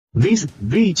This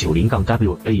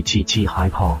V90-WATT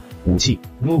high-power 5G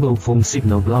mobile phone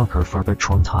signal blocker for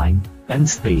Bertrand time and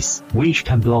space, which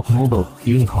can block mobile,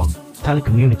 unicom,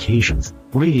 telecommunications,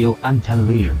 radio and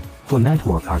television for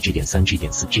network RG.3,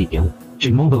 G.4,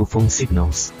 G.5G mobile phone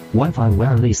signals, Wi-Fi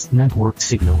wireless network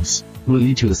signals,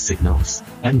 Bluetooth signals,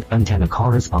 and antenna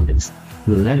correspondence.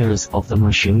 The layers of the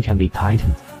machine can be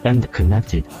tightened and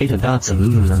connected. It adopts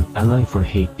aluminum alloy for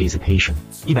heat dissipation.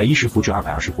 110伏至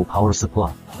220伏 power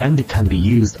supply, and it can be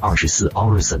used 24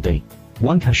 hours a day.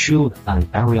 One can shoot an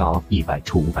area of 100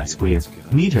 to 500 square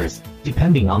meters,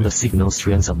 depending on the signal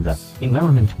strength of the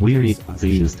environment where it is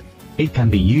used. It can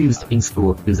be used in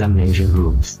school examination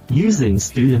rooms, used in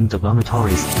student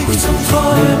dormitories, prisons,